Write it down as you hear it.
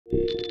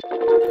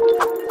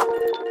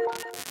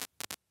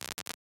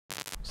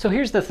So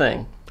here's the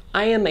thing.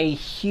 I am a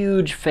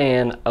huge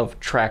fan of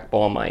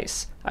trackball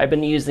mice. I've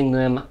been using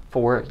them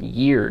for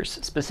years,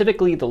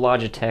 specifically the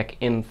Logitech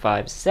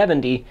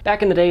M570.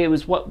 Back in the day, it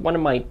was what one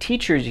of my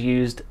teachers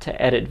used to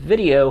edit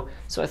video,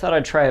 so I thought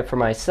I'd try it for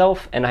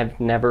myself, and I've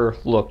never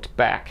looked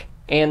back.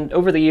 And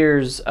over the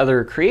years,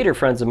 other creator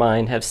friends of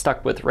mine have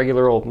stuck with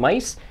regular old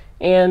mice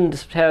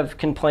and have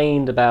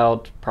complained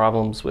about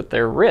problems with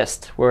their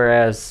wrist,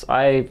 whereas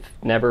I've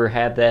never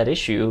had that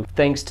issue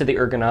thanks to the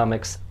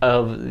ergonomics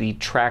of the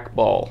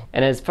trackball.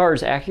 And as far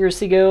as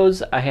accuracy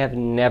goes, I have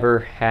never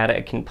had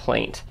a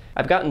complaint.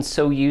 I've gotten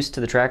so used to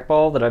the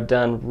trackball that I've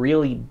done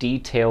really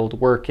detailed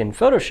work in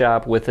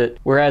Photoshop with it,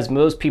 whereas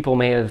most people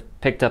may have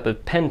picked up a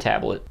pen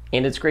tablet.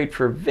 And it's great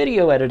for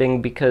video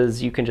editing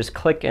because you can just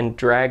click and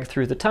drag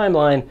through the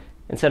timeline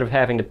instead of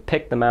having to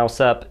pick the mouse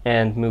up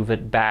and move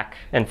it back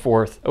and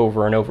forth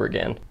over and over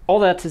again. All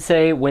that to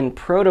say, when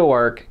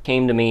ProtoArc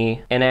came to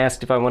me and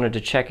asked if I wanted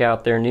to check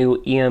out their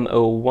new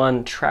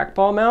EM01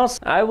 trackball mouse,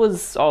 I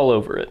was all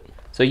over it.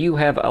 So you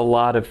have a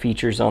lot of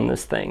features on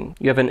this thing.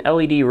 You have an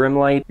LED rim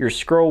light, your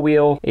scroll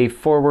wheel, a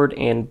forward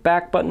and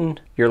back button,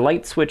 your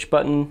light switch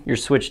button, your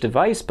switch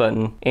device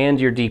button,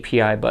 and your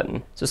DPI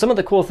button. So some of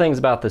the cool things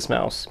about this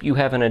mouse, you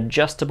have an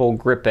adjustable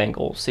grip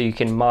angle, so you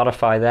can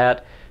modify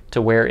that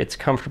to where it's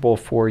comfortable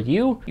for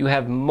you. You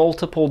have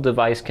multiple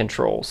device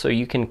control, so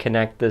you can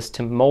connect this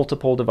to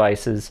multiple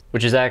devices,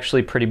 which is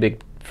actually pretty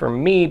big for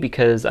me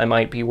because I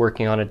might be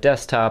working on a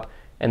desktop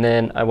and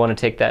then I want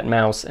to take that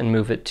mouse and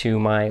move it to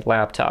my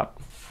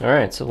laptop. All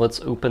right, so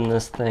let's open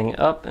this thing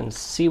up and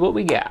see what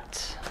we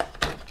got.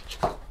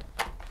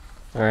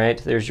 All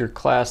right, there's your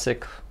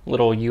classic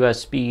little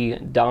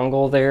USB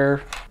dongle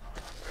there.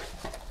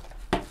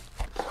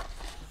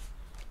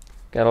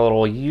 Got a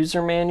little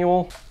user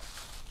manual.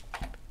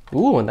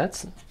 Ooh, and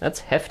that's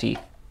hefty.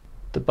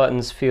 The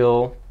buttons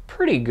feel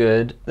pretty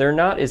good. They're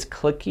not as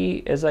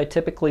clicky as I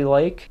typically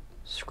like.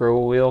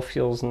 Scroll wheel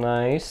feels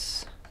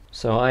nice.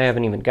 So I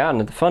haven't even gotten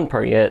to the fun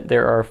part yet.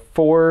 There are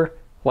 4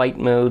 light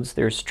modes.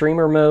 There's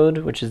streamer mode,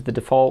 which is the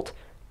default,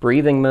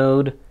 breathing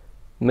mode,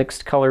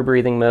 mixed color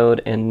breathing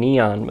mode, and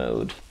neon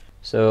mode.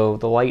 So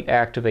the light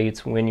activates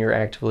when you're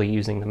actively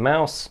using the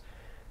mouse,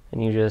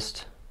 and you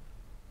just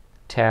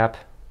tap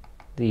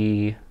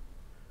the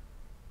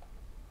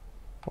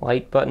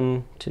light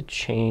button to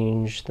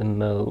change the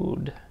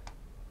mode.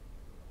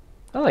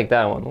 I like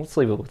that one. Let's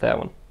leave it with that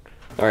one.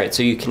 Alright,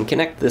 so you can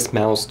connect this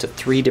mouse to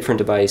 3 different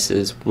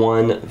devices,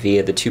 1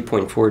 via the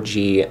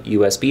 2.4G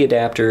USB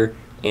adapter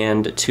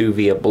and 2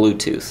 via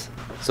Bluetooth.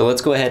 So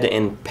let's go ahead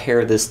and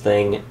pair this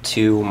thing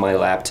to my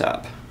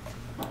laptop.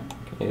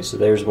 Okay, so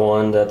there's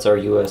 1, that's our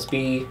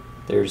USB.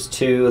 There's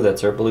 2,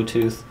 that's our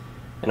Bluetooth.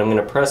 And I'm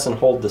going to press and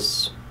hold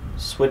this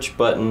switch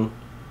button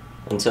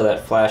until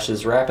that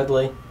flashes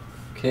rapidly.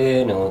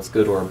 Okay, now let's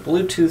go to our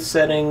Bluetooth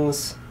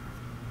settings.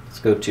 Let's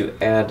go to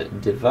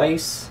Add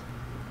Device,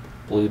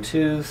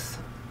 Bluetooth,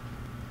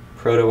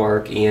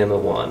 ProtoArc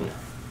EM01.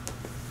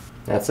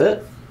 That's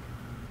it.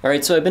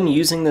 Alright, so I've been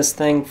using this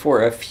thing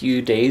for a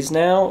few days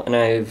now, and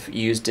I've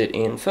used it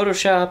in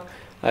Photoshop.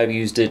 I've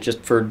used it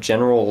just for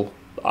general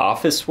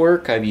office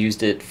work. I've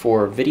used it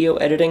for video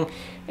editing,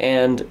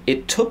 and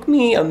it took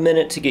me a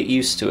minute to get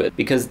used to it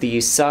because the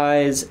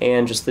size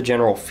and just the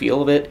general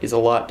feel of it is a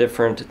lot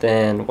different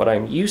than what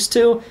I'm used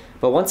to.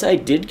 But once I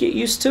did get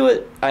used to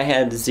it, I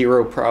had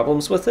 0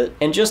 problems with it.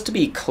 And just to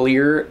be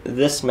clear,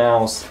 this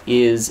mouse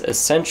is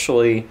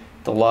essentially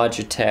the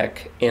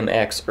Logitech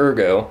MX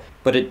Ergo,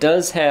 but it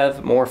does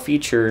have more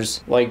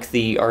features like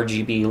the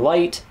RGB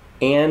light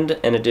and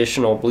an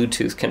additional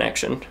Bluetooth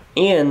connection.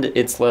 And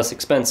it's less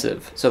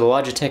expensive. So the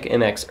Logitech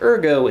MX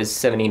Ergo is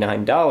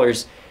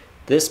 $79.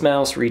 This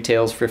mouse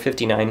retails for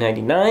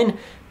 $59.99,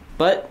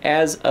 but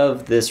as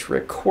of this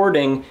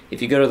recording,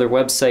 if you go to their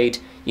website,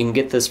 you can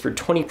get this for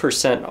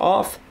 20%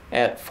 off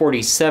at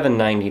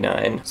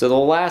 $47.99. So the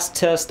last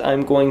test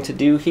I'm going to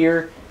do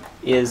here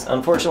is,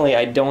 unfortunately,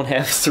 I don't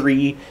have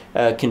 3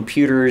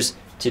 computers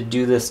to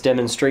do this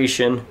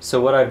demonstration. So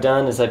what I've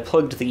done is I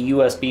plugged the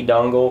USB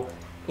dongle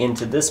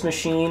into this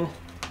machine.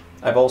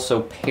 I've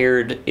also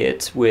paired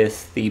it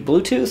with the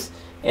Bluetooth,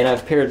 and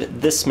I've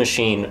paired this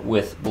machine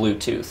with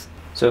Bluetooth.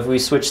 So if we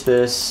switch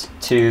this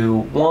to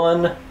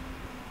 1,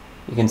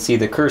 you can see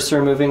the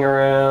cursor moving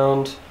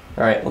around.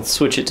 All right, let's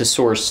switch it to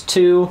source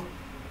 2.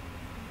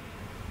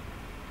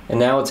 And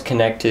now it's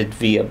connected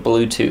via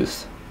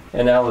Bluetooth.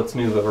 And now let's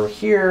move over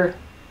here.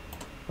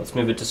 Let's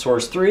move it to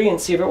source 3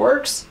 and see if it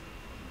works.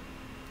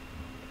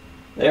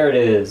 There it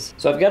is.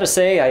 So I've got to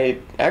say, I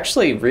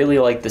actually really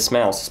like this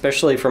mouse,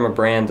 especially from a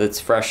brand that's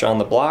fresh on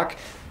the block.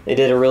 They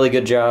did a really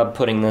good job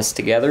putting this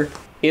together.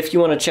 If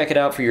you want to check it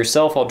out for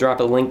yourself, I'll drop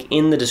a link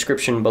in the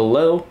description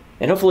below,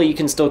 and hopefully you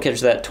can still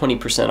catch that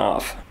 20%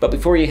 off. But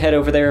before you head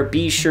over there,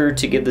 be sure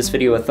to give this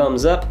video a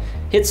thumbs up,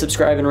 hit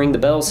subscribe and ring the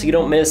bell so you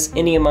don't miss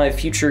any of my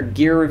future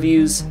gear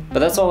reviews. But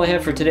that's all I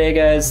have for today,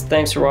 guys.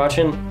 Thanks for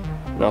watching,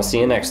 and I'll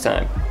see you next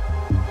time.